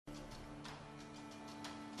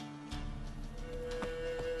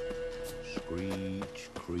Screech,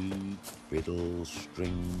 creak, fiddle,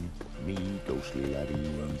 string, me, ghostly laddie,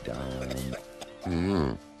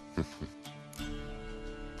 damn.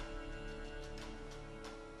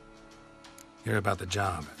 Hear about the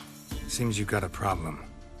job. Seems you got a problem.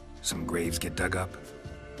 Some graves get dug up.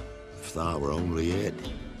 If that were only it.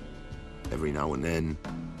 Every now and then,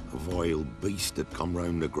 a vile beast that come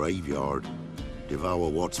round the graveyard, devour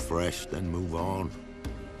what's fresh, then move on.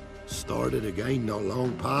 Started again not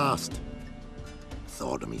long past.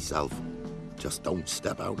 Thought to myself, just don't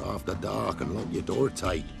step out after dark and lock your door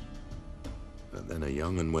tight. But then a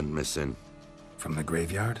young'un went missing. From the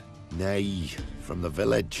graveyard? Nay, from the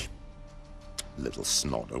village. Little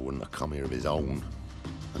snotter wouldn't have come here of his own.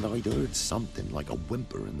 And I'd heard something like a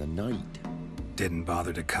whimper in the night. Didn't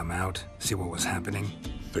bother to come out, see what was happening?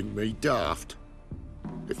 Think me daft?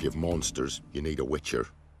 If you've monsters, you need a witcher.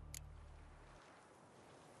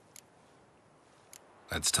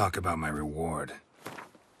 Let's talk about my reward.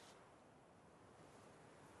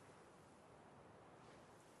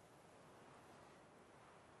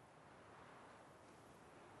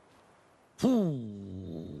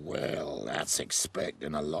 Well, that's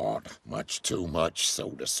expecting a lot. Much too much, so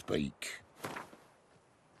to speak.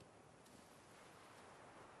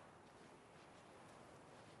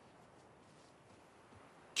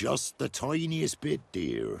 Just the tiniest bit,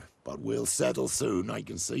 dear. But we'll settle soon, I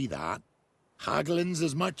can see that. Haggling's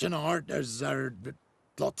as much an art as there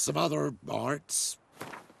lots of other arts.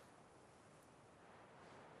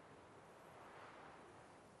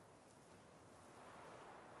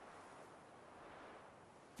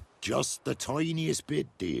 Just the tiniest bit,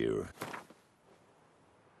 dear.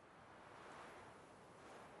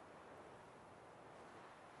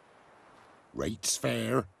 Rate's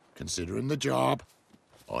fair, considering the job.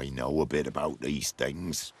 I know a bit about these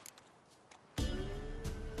things.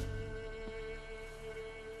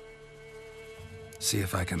 See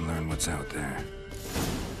if I can learn what's out there.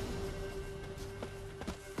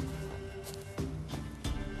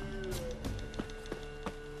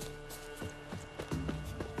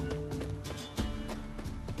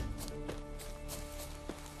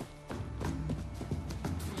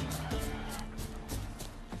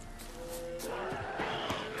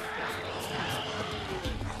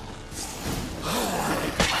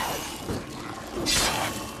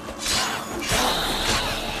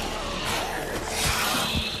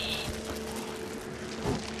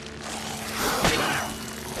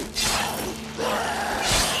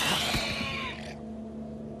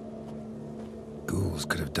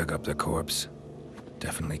 Could have dug up the corpse.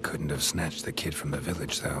 Definitely couldn't have snatched the kid from the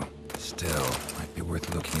village, though. Still, might be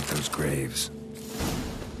worth looking at those graves.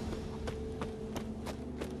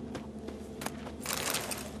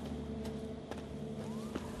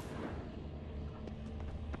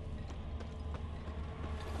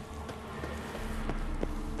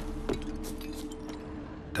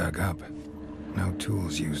 Dug up. No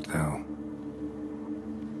tools used, though.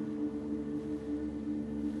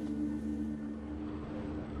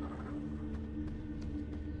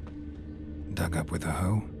 Dug up with a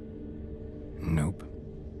hoe? Nope.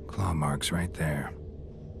 Claw marks right there.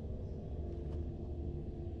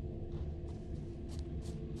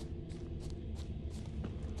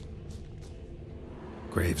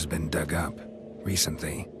 Grave's been dug up.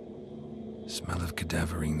 Recently. Smell of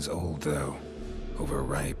cadaverine's old, though.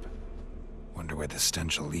 Overripe. Wonder where the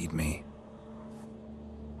stench will lead me.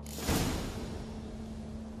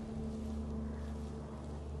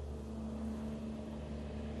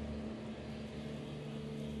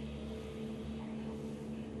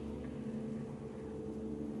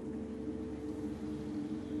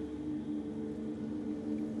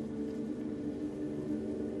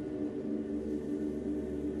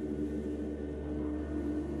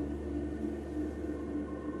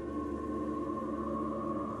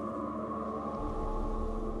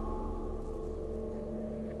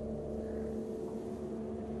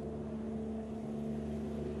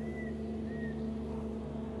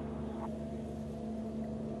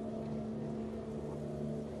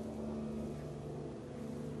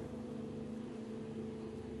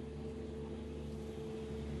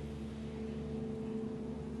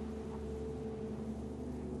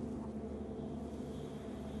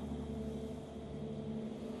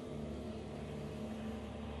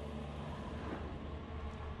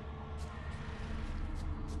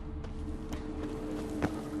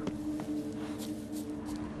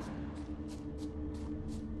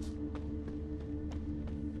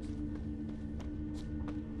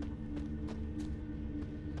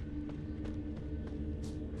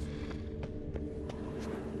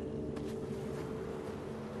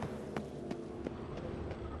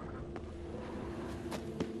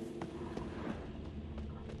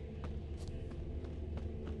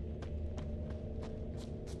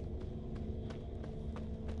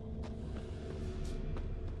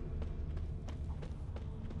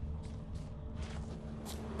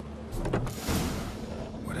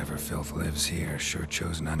 filth lives here, sure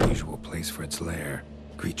chose an unusual place for its lair.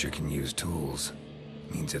 Creature can use tools.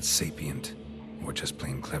 Means it's sapient, or just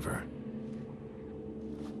plain clever.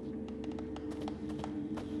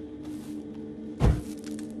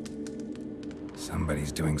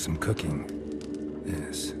 Somebody's doing some cooking.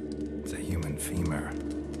 This, it's a human femur.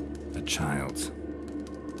 A child's.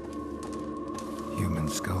 Human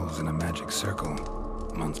skulls in a magic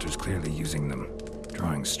circle. Monsters clearly using them,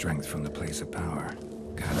 drawing strength from the place of power.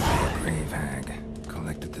 Gotta be a grave hag.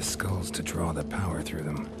 Collected the skulls to draw the power through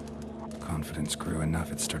them. Confidence grew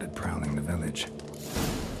enough it started prowling the village.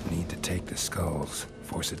 Need to take the skulls,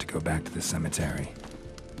 force it to go back to the cemetery.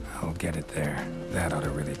 I'll get it there. That ought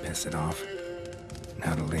to really piss it off.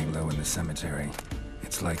 Now to lay low in the cemetery.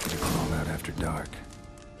 It's likely to crawl out after dark.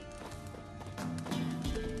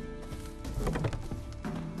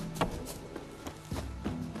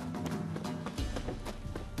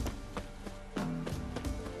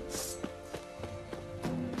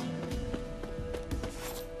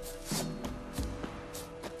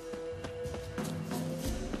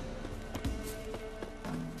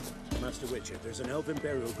 Master Witcher, there's an elven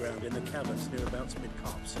burial ground in the caverns near about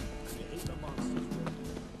mid-copse. And you hate the monsters.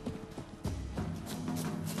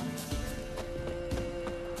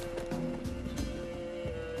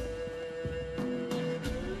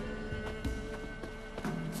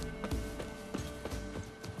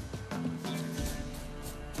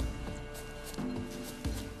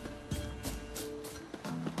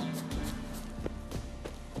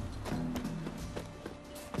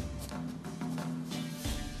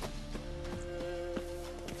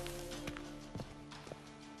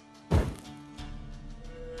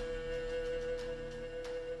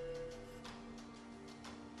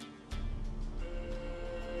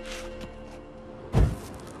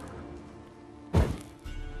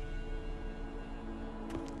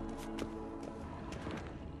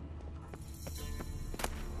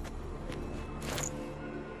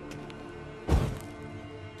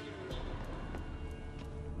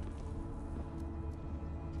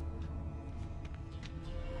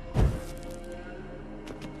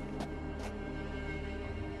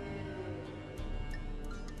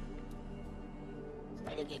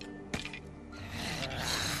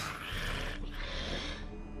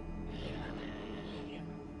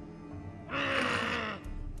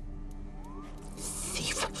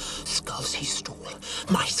 Thief. Skulls he stole.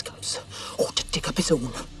 My skulls. Ought to dig up his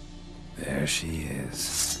own. There she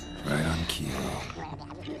is. Right on cue.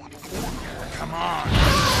 Come on!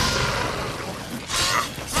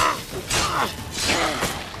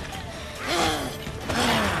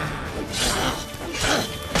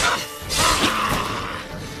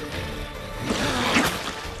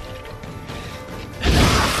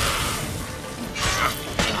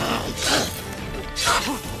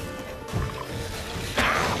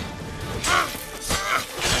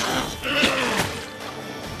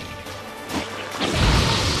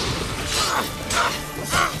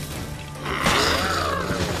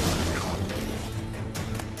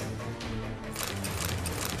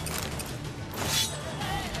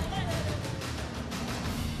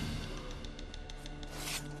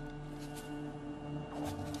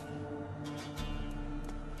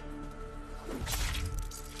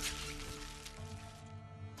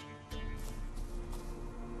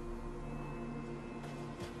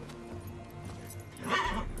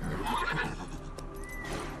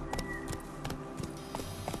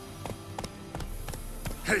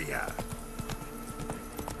 Hey-ya!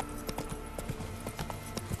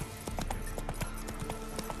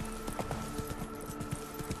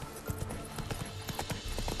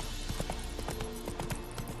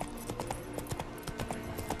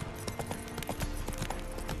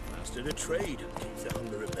 Master to trade, keep the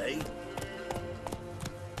hunger at bay.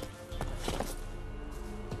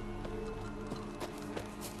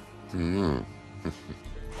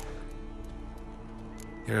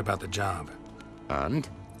 Hear about the job. And?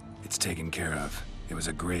 It's taken care of. It was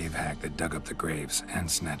a grave hack that dug up the graves and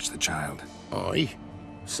snatched the child. Aye.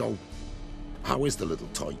 So, how is the little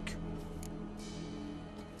tyke?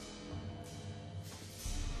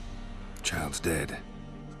 Child's dead.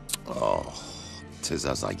 Oh, 'tis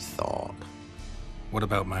as I thought. What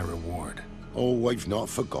about my reward? Oh, I've not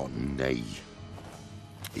forgotten, nay.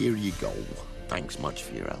 Here you go. Thanks much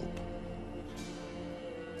for your help.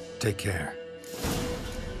 Take care.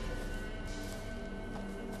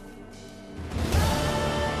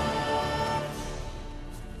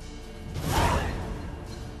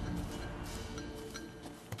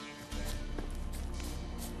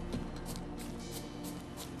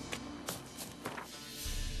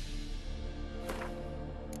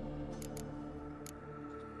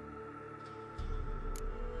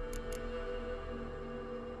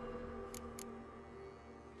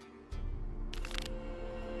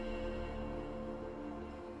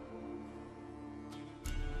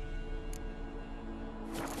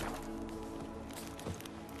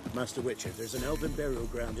 Master Witcher, there's an elven burial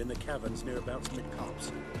ground in the caverns near about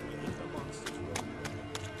mid-copse. You hate the monsters.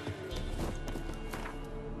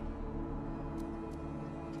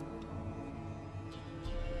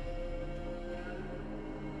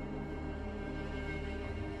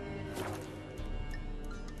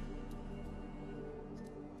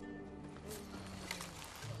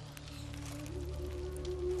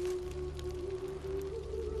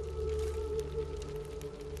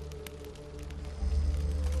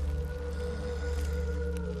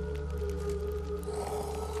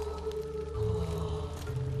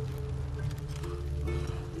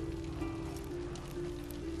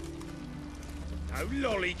 No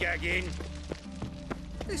lollygagging.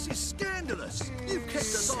 This is scandalous. You've kept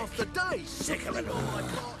us half the day. Sick of it all. My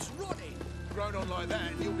cart's rotting. Grown on like that,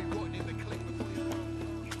 and you'll be rotting in the click before you...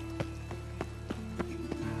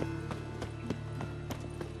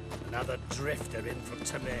 Another drifter in from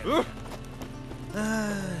Temeria.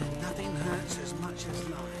 Nothing hurts as much as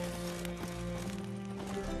life.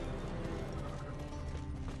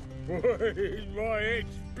 My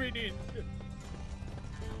head's spinning.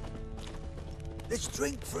 Let's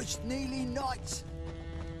drink for it's nearly night.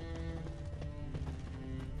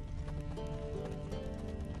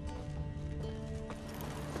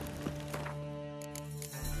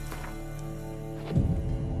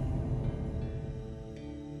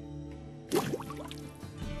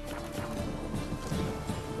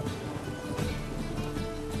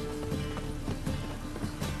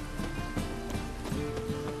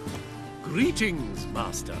 Greetings,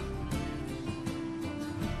 Master.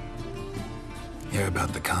 Hear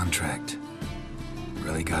about the contract.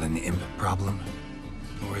 Really got an imp problem?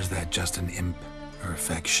 Or is that just an imp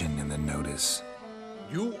perfection in the notice?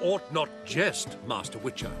 You ought not jest, Master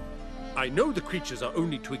Witcher. I know the creatures are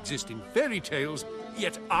only to exist in fairy tales,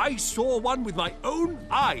 yet I saw one with my own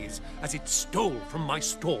eyes as it stole from my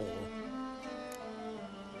stall.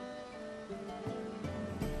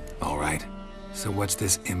 All right. So what's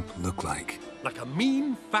this imp look like? Like a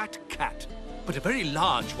mean, fat cat, but a very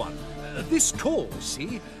large one. This tall,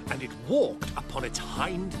 see? And it walked upon its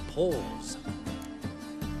hind paws.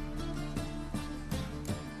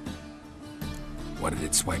 What did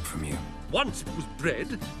it swipe from you? Once it was bread,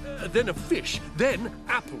 then a fish, then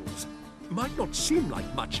apples. Might not seem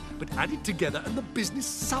like much, but add it together and the business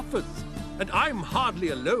suffers. And I'm hardly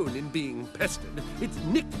alone in being pestered. It's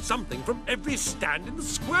nicked something from every stand in the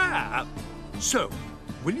square. So,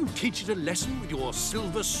 will you teach it a lesson with your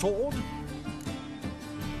silver sword?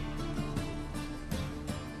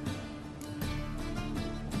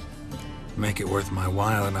 Make it worth my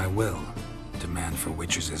while and I will. Demand for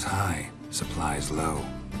witches is high, supplies low.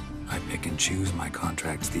 I pick and choose my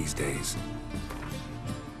contracts these days.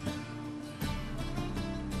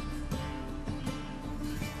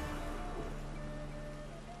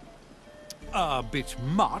 A bit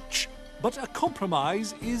much, but a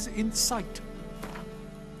compromise is in sight.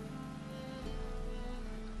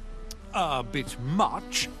 A bit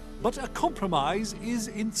much, but a compromise is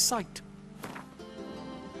in sight.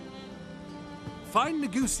 Fine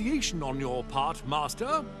negotiation on your part,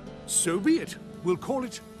 Master. So be it. We'll call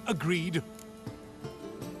it agreed.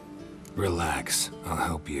 Relax, I'll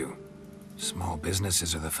help you. Small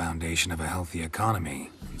businesses are the foundation of a healthy economy,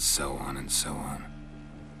 and so on and so on.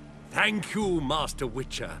 Thank you, Master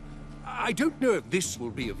Witcher. I don't know if this will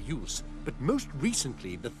be of use, but most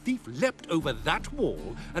recently the thief leapt over that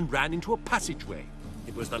wall and ran into a passageway.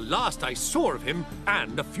 It was the last I saw of him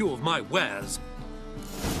and a few of my wares.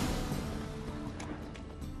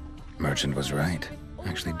 Merchant was right.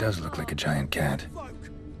 Actually does look like a giant cat. Folk,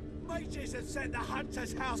 mages have set the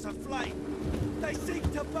hunter's house aflame. They seek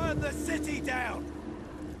to burn the city down.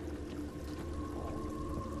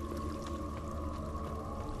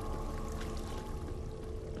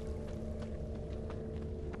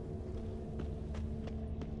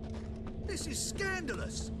 This is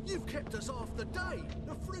scandalous. You've kept us half the day.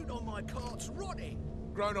 The fruit on my cart's rotting.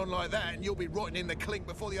 Grown on like that, and you'll be rotting in the clink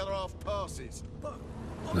before the other half passes. But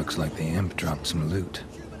Looks like the imp dropped some loot.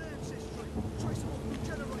 human ancestry, traceable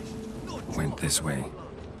through generations, not Went this way.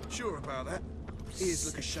 Sure about that? Ears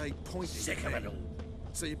look a shade pointed. Sick of it all.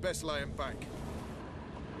 So you best lay 'em back.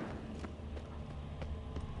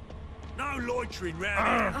 No loitering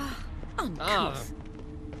round here. Uncouth.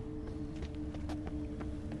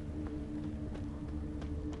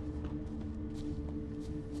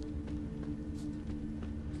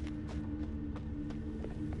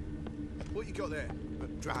 What you got there?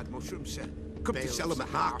 Dried mushrooms, sir. Come to Bales sell them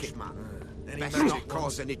at market, man. Any Best magic not cause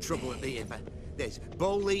ones? any trouble at the inn. There's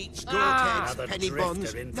bull leech, goat heads, Another penny drifter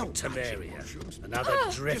buns. in No from magic Temeria. mushrooms. Another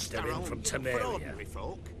Just drifter our in own, from for Temeria. ordinary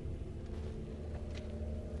folk.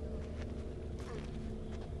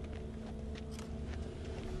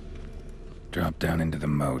 Drop down into the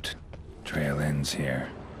moat. Trail ends here.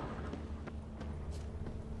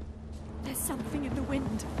 There's something in the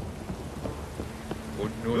wind.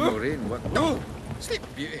 No! Sleep,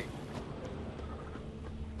 beauty.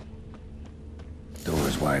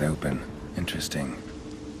 Door's wide open. Interesting.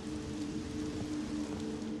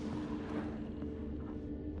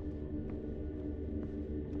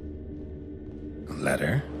 A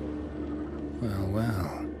letter? Well,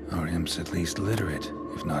 well. Our imp's at least literate,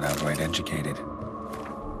 if not outright educated.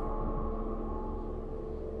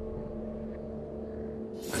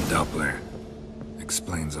 A Doppler.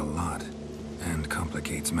 Explains a lot, and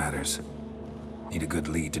complicates matters. Need a good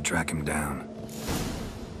lead to track him down.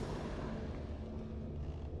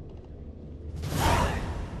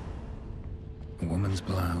 A woman's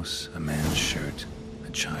blouse, a man's shirt,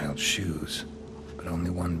 a child's shoes. But only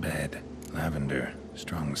one bed. Lavender,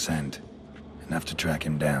 strong scent. Enough to track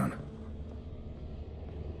him down.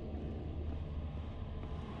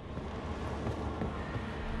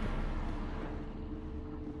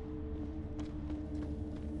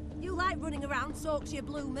 You like running around, soaks your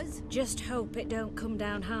bloomers? Just hope it don't come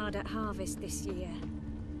down hard at harvest this year.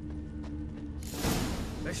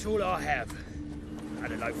 That's all I have.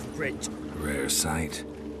 And a loaf of bread. Rare sight.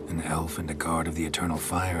 An elf and a guard of the Eternal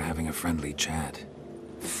Fire having a friendly chat.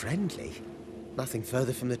 Friendly? Nothing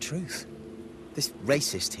further from the truth. This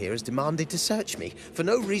racist here has demanded to search me, for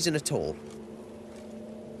no reason at all.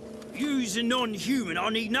 You's a non-human, I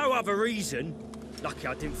need no other reason. Lucky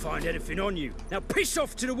I didn't find anything on you. Now piss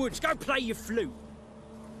off to the woods, go play your flute.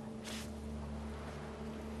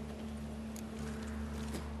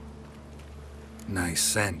 Nice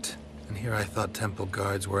scent. And here I thought temple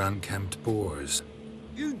guards were unkempt boors.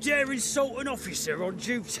 You dare insult an officer on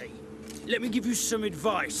duty? Let me give you some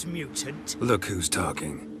advice, mutant. Look who's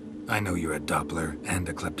talking. I know you're a Doppler and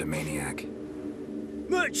a kleptomaniac.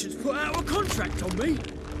 Merchants put out a contract on me.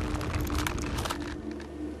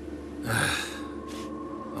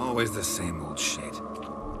 Always the same old shit.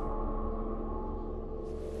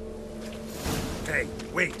 Hey,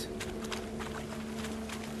 wait.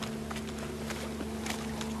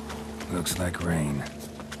 Looks like rain.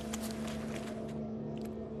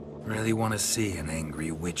 Really want to see an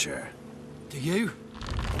angry witcher. Do you?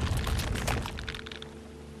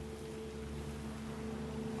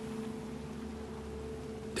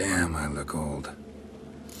 Damn, I look old.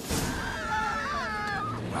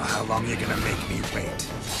 Well, how long you gonna make me wait?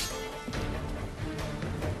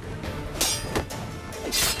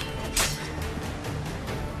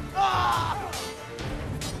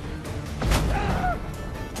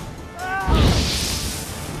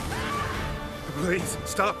 Please,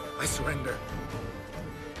 stop. I surrender.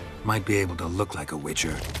 Might be able to look like a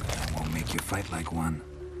witcher, but that won't make you fight like one.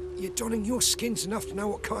 You're donning your skins enough to know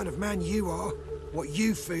what kind of man you are, what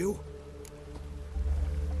you feel.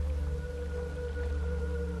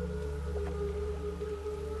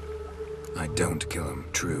 I don't kill him,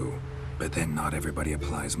 true. But then not everybody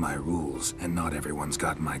applies my rules, and not everyone's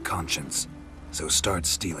got my conscience. So start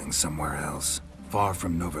stealing somewhere else. Far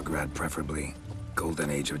from Novigrad, preferably. Golden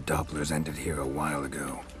age of Dopplers ended here a while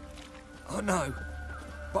ago. I know,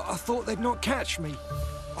 but I thought they'd not catch me.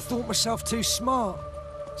 I thought myself too smart.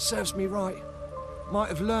 Serves me right. Might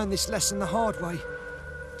have learned this lesson the hard way.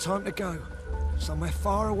 Time to go. Somewhere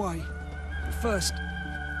far away. But first,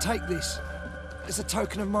 take this. As a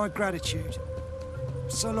token of my gratitude.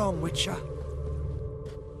 So long, Witcher.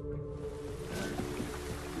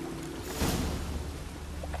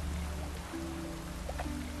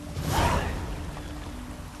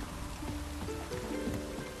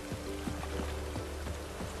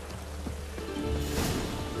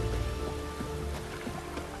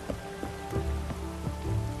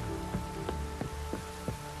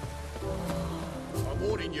 I'm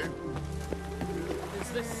warning you. Is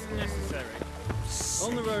this necessary?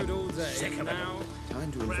 On the road all day. Now,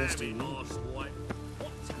 Time to invest in me.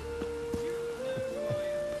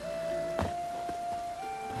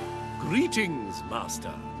 Greetings,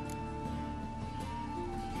 Master.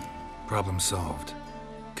 Problem solved.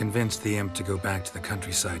 Convinced the imp to go back to the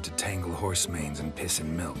countryside to tangle horse manes and piss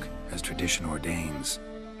in milk, as tradition ordains.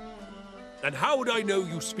 And how would I know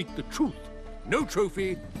you speak the truth? No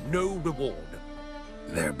trophy, no reward.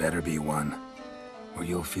 There better be one. Or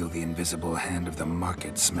you'll feel the invisible hand of the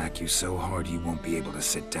market smack you so hard you won't be able to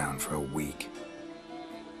sit down for a week.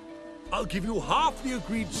 I'll give you half the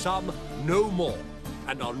agreed sum, no more.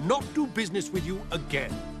 And I'll not do business with you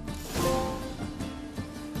again.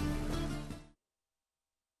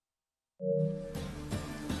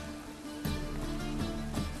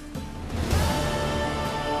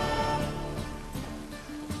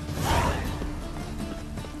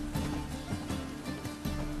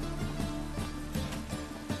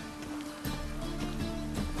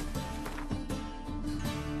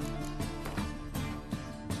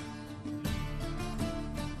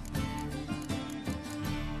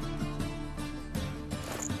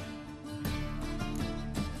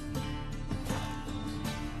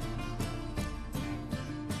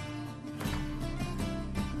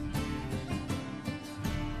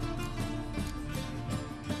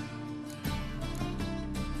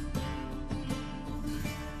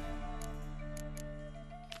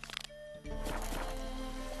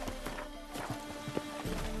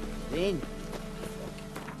 in.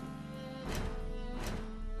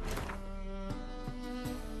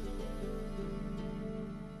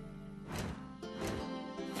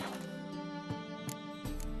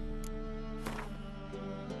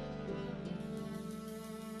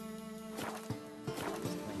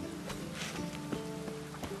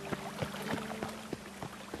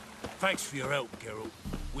 Thanks for your help, Geralt.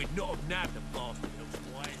 We'd not have nabbed the bastard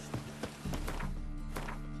elsewise.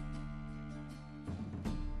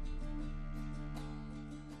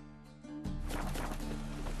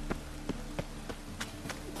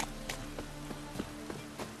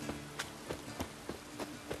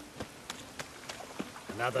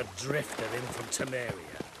 Another drifter in from Temeria.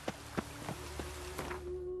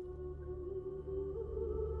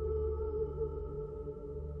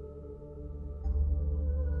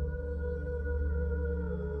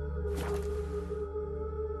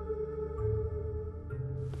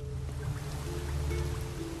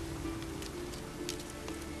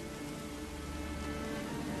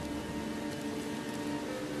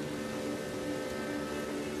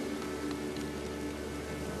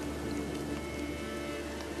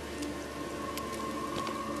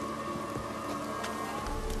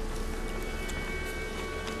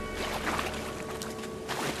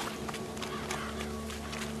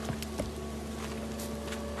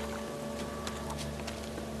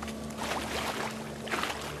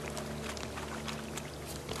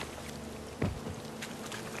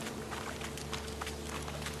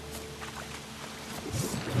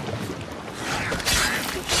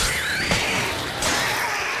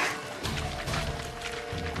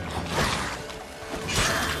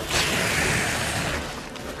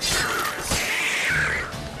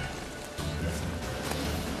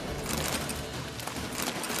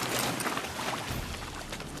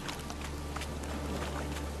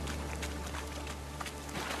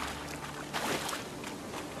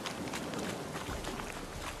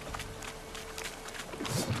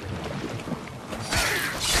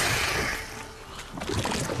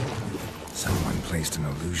 Placed an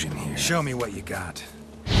illusion here. Show me what you got.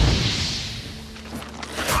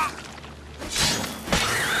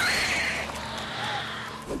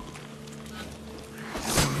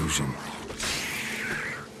 Illusion.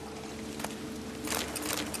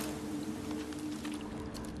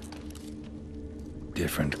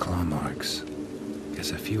 Different claw marks.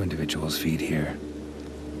 Guess a few individuals feed here.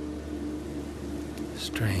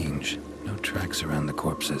 Strange. No tracks around the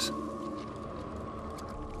corpses.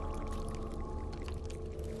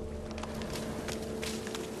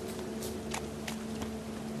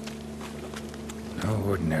 No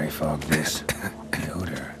ordinary fog, this. The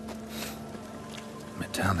odor.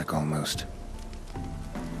 Metallic almost.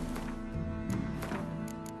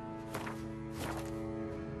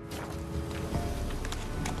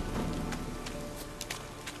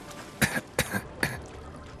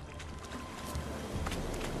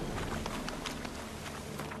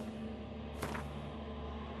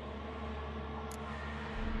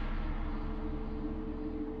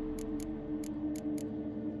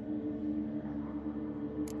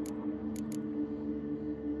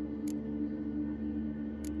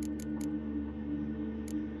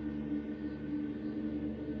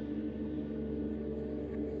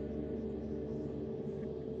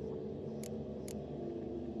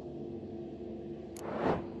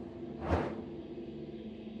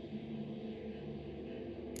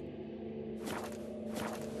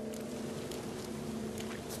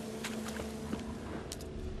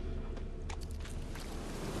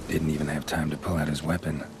 Didn't even have time to pull out his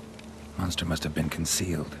weapon. Monster must have been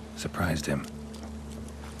concealed. Surprised him.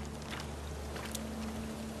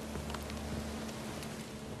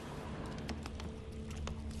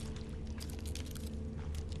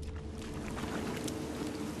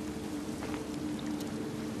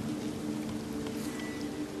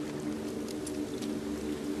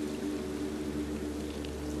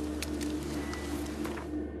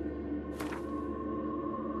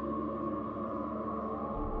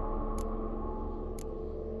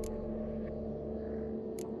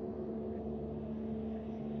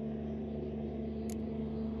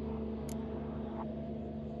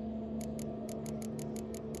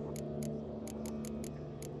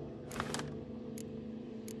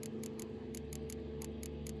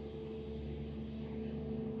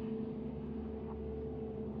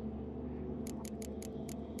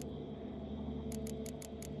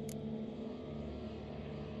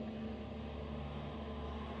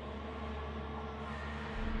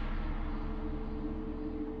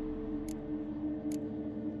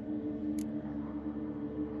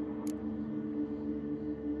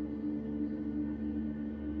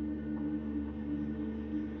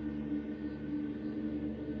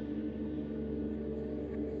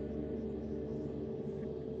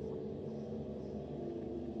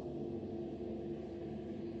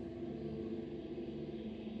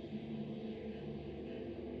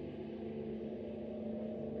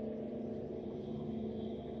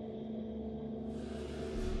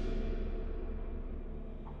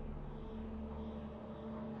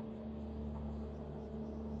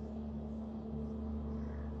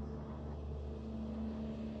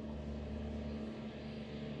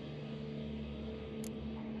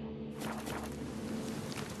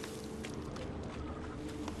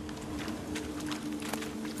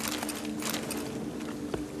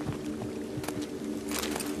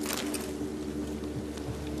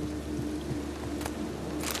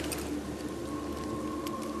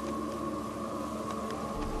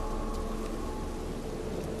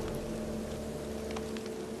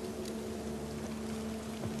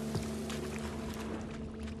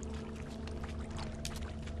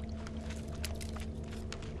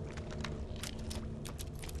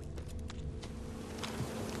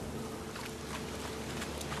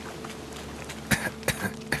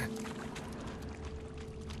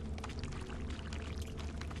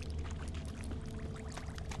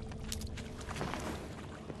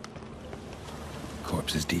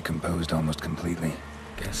 corpse is decomposed almost completely.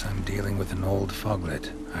 Guess I'm dealing with an old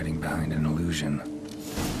foglet hiding behind an illusion.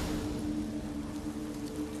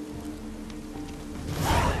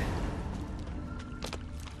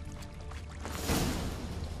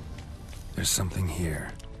 There's something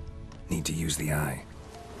here. Need to use the eye.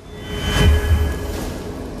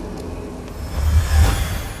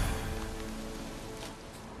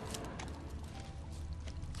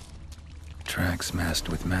 Tracks masked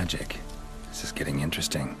with magic. This is getting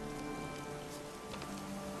interesting.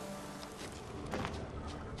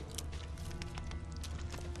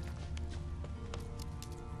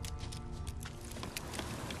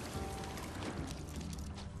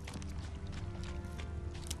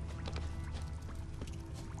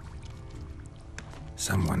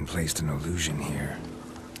 Someone placed an illusion here.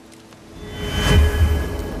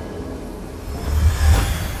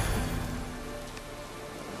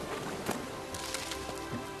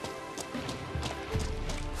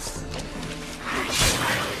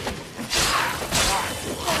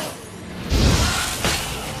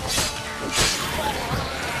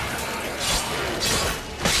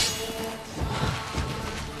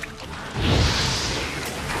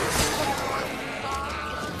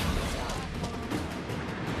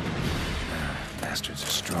 Bastards are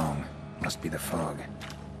strong. Must be the fog.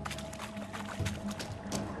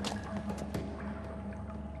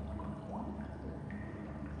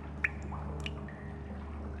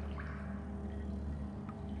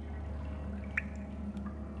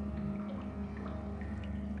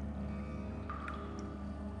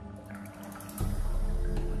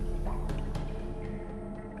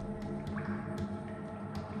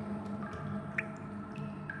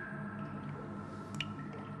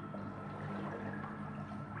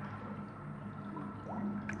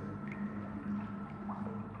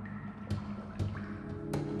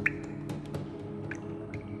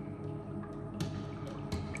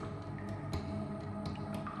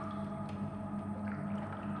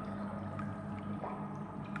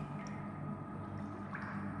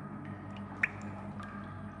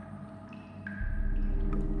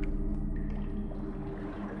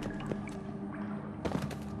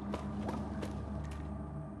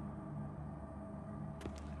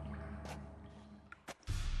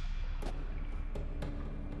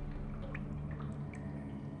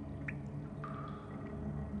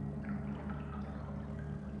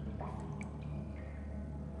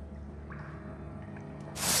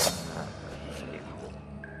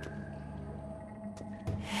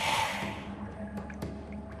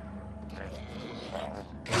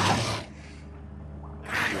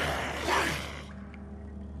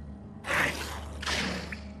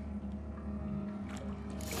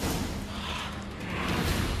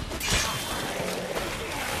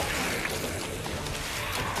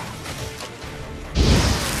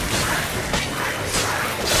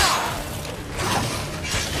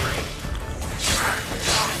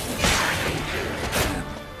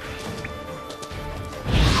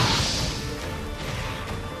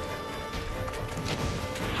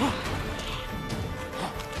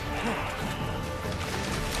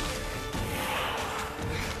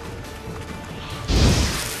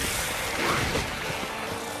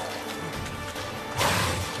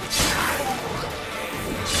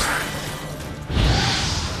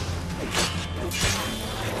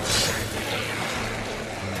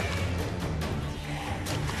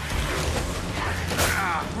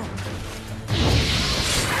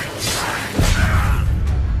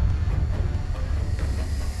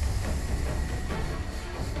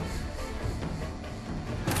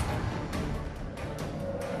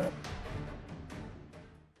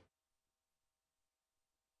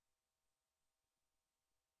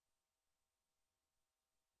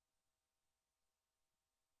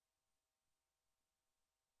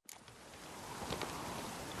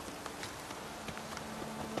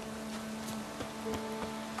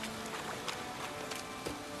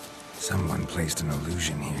 Someone placed an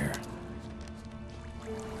illusion here.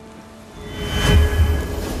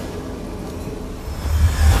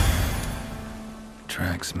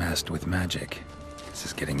 Tracks masked with magic. This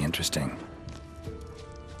is getting interesting.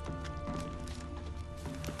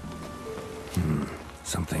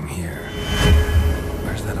 Something here.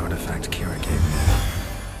 Where's that artifact Kira gave me?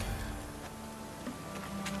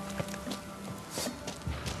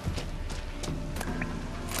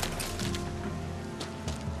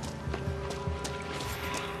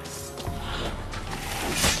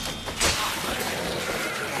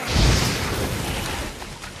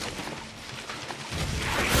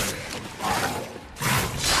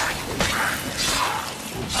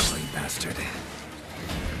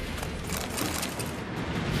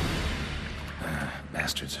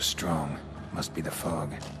 Bastards are strong. Must be the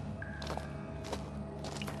fog.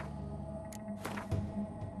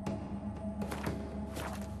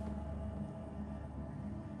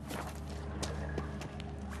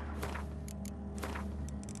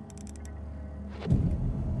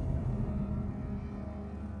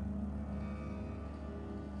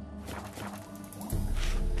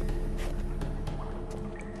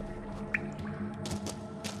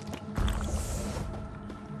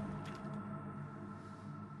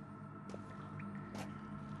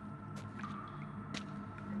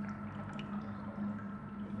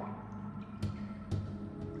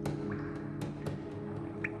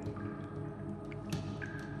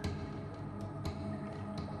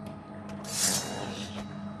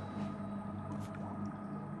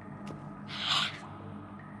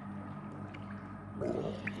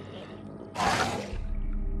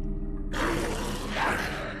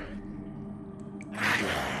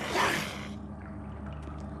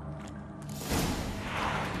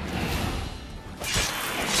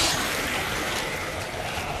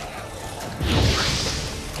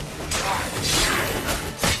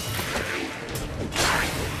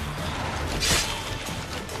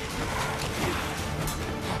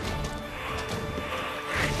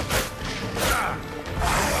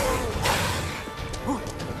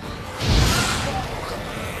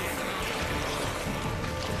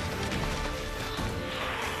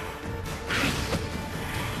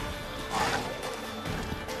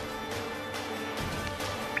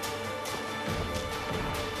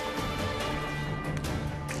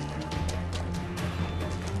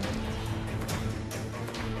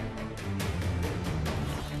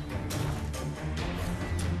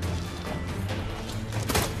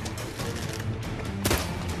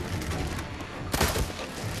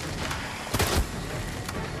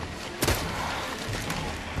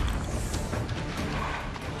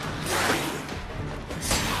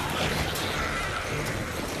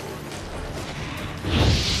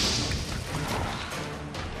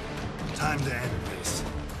 Time to end this.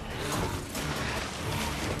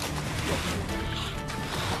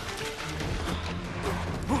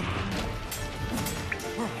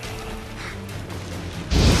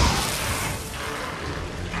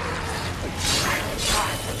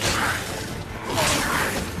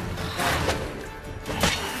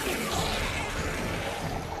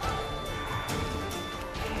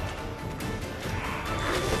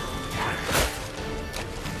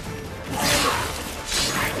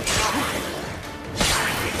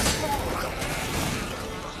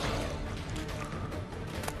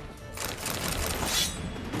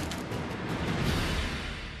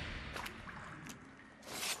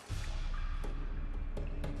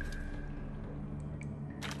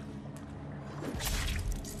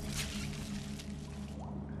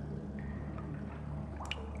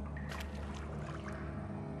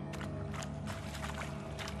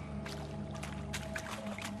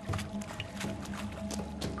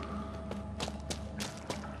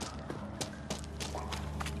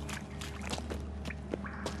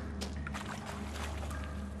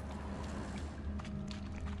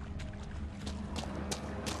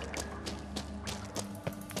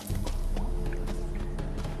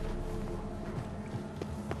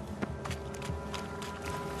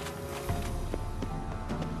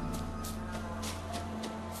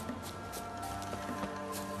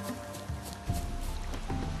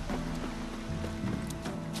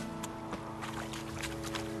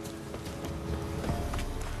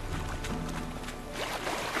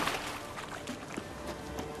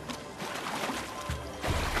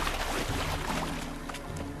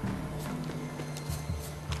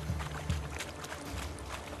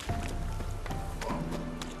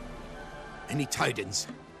 Any tidings?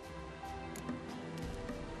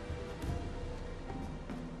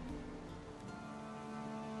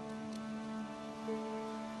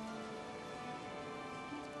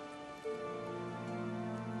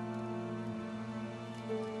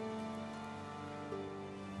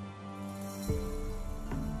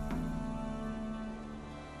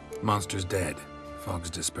 Monster's dead. Fog's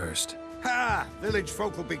dispersed. Ha! Village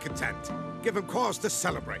folk will be content. Give them cause to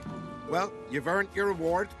celebrate. Well, you've earned your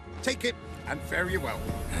reward. Take it, and fare you well.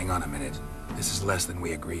 Hang on a minute. This is less than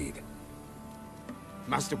we agreed.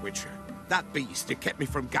 Master Witcher, that beast, it kept me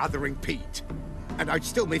from gathering peat. And I'd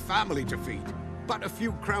still my family to feed. But a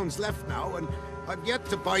few crowns left now, and I've yet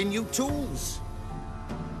to buy new tools.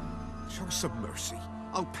 Show some mercy.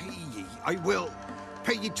 I'll pay ye. I will.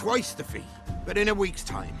 Pay ye twice the fee. But in a week's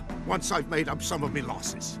time, once I've made up some of my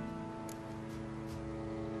losses.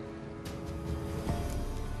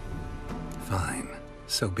 Fine.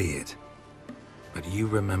 So be it. But you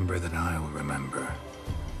remember that I'll remember.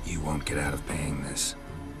 You won't get out of paying this.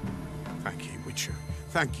 Thank ye, Witcher.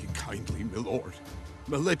 Thank ye kindly, my lord.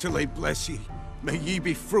 My little bless ye. May ye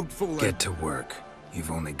be fruitful. Get to work.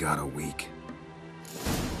 You've only got a week.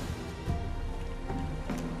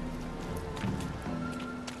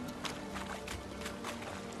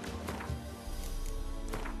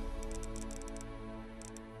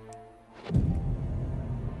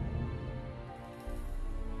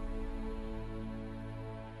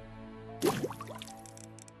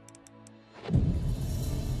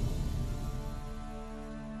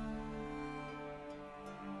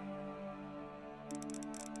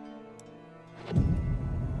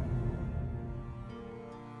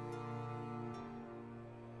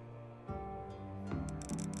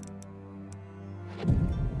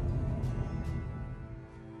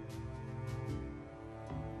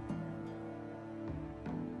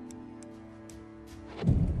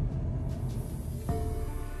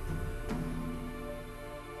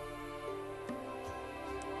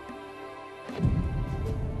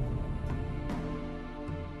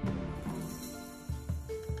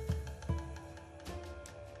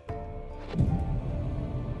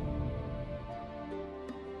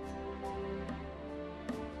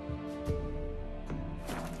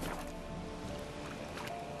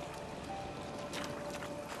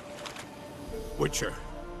 Witcher,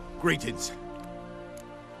 greetings.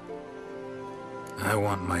 I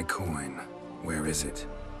want my coin. Where is it?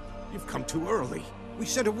 You've come too early. We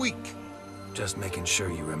said a week. Just making sure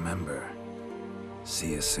you remember.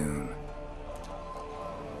 See you soon.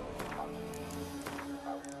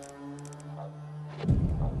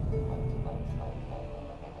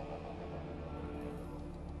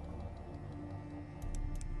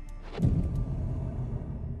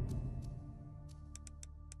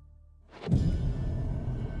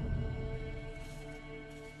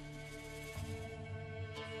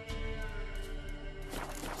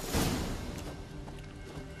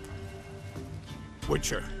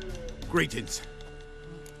 Witcher, greetings.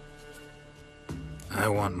 I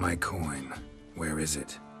want my coin. Where is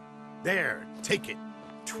it? There, take it.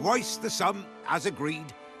 Twice the sum, as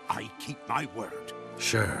agreed. I keep my word.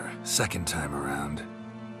 Sure, second time around.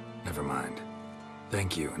 Never mind.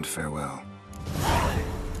 Thank you and farewell.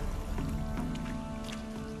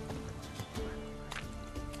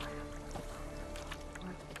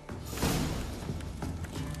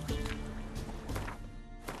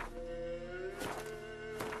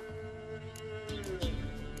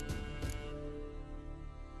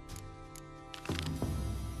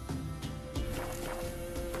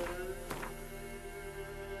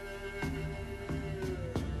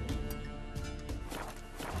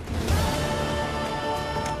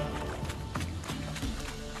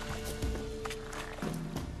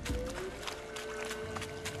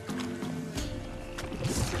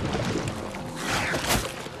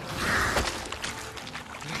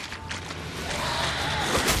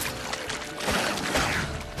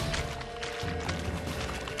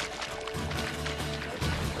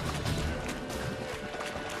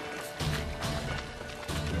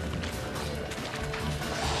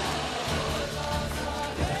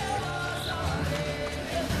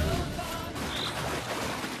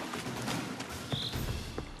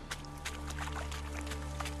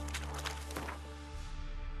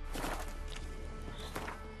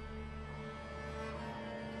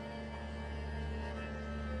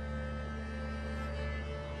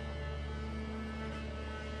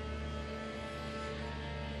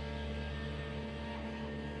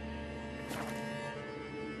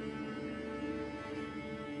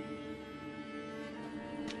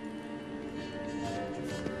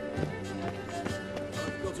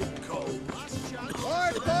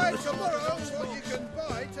 Buy tomorrow what you can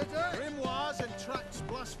buy today. Grimoires and tracts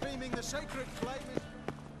blaspheming the sacred flame.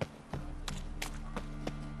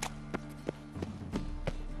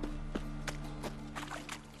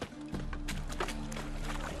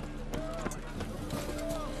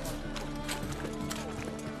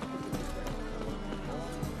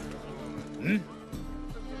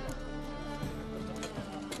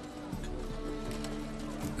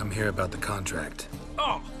 I'm here about the contract.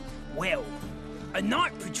 Oh, well, a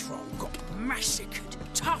night patrol got massacred.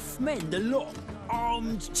 Tough men, the lot,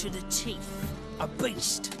 armed to the teeth. A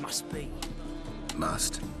beast, must be.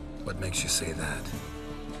 Must? What makes you say that?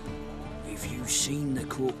 Have you seen the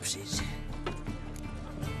corpses?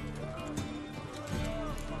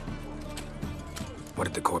 What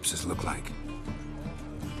did the corpses look like?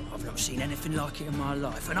 I've not seen anything like it in my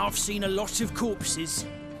life, and I've seen a lot of corpses.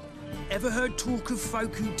 Ever heard talk of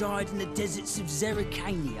folk who died in the deserts of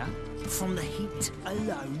Zerrikania from the heat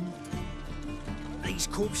alone? These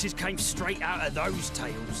corpses came straight out of those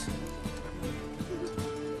tales.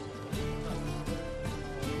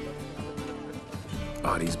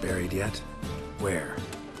 Bodies buried yet? Where?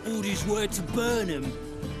 Orders were to burn them.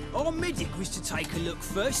 Our medic was to take a look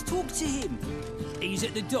first, talk to him. He's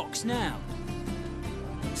at the docks now.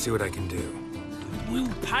 See what I can do.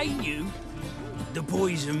 We'll pay you. The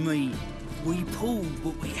boys and me, we pulled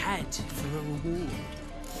what we had for a reward.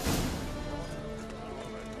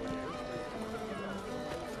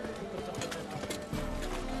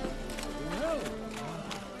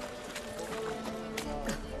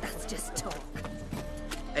 That's just talk.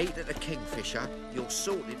 Eat at the Kingfisher, you're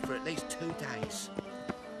sorted for at least 2 days.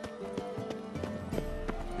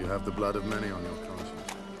 You have the blood of many on your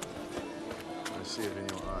conscience. I see it in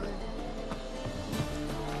your eye.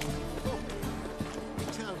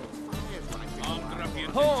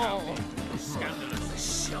 Oh! Scandalous. A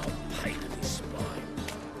sharp pain in his spine.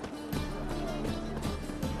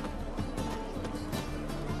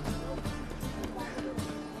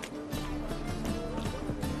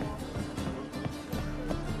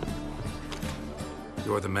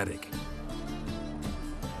 You're the medic.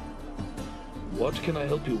 What can I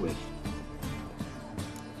help you with?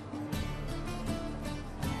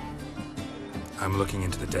 I'm looking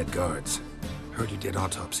into the dead guards. Heard you did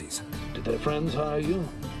autopsies. Did their friends hire you?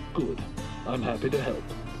 Good. I'm happy to help.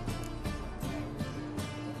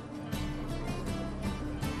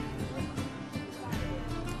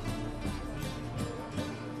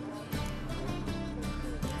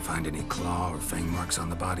 Find any claw or fang marks on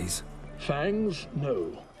the bodies? Fangs?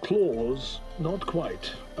 No. Claws? Not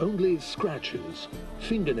quite. Only scratches.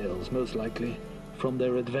 Fingernails, most likely. From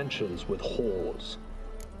their adventures with whores.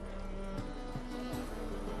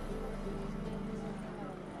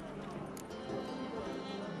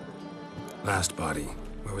 Last body.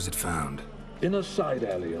 Where was it found? In a side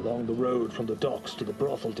alley along the road from the docks to the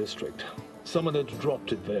brothel district. Someone had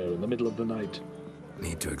dropped it there in the middle of the night.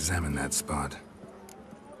 Need to examine that spot.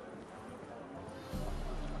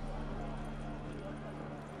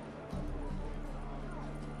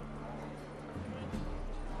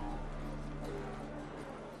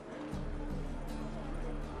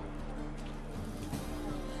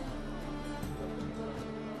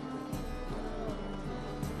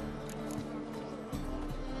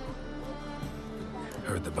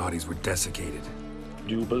 Heard the bodies were desiccated.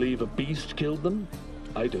 Do you believe a beast killed them?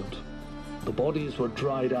 I don't. The bodies were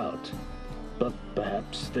dried out. But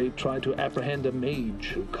perhaps they tried to apprehend a mage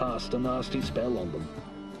who cast a nasty spell on them.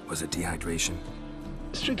 Was it dehydration?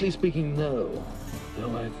 Strictly speaking, no.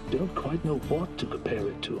 Though I don't quite know what to compare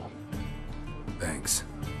it to. Thanks.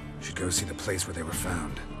 Should go see the place where they were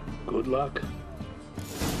found. Good luck.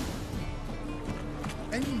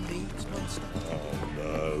 Any needs, monster? Oh,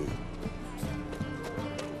 no.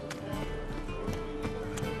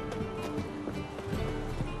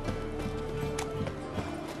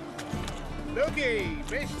 Looky,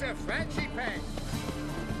 Mr. Fancy Pants.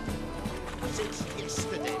 Since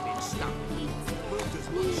yesterday been stuck world as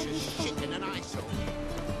much as shit in an eye sock.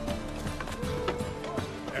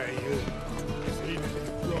 Hey, you.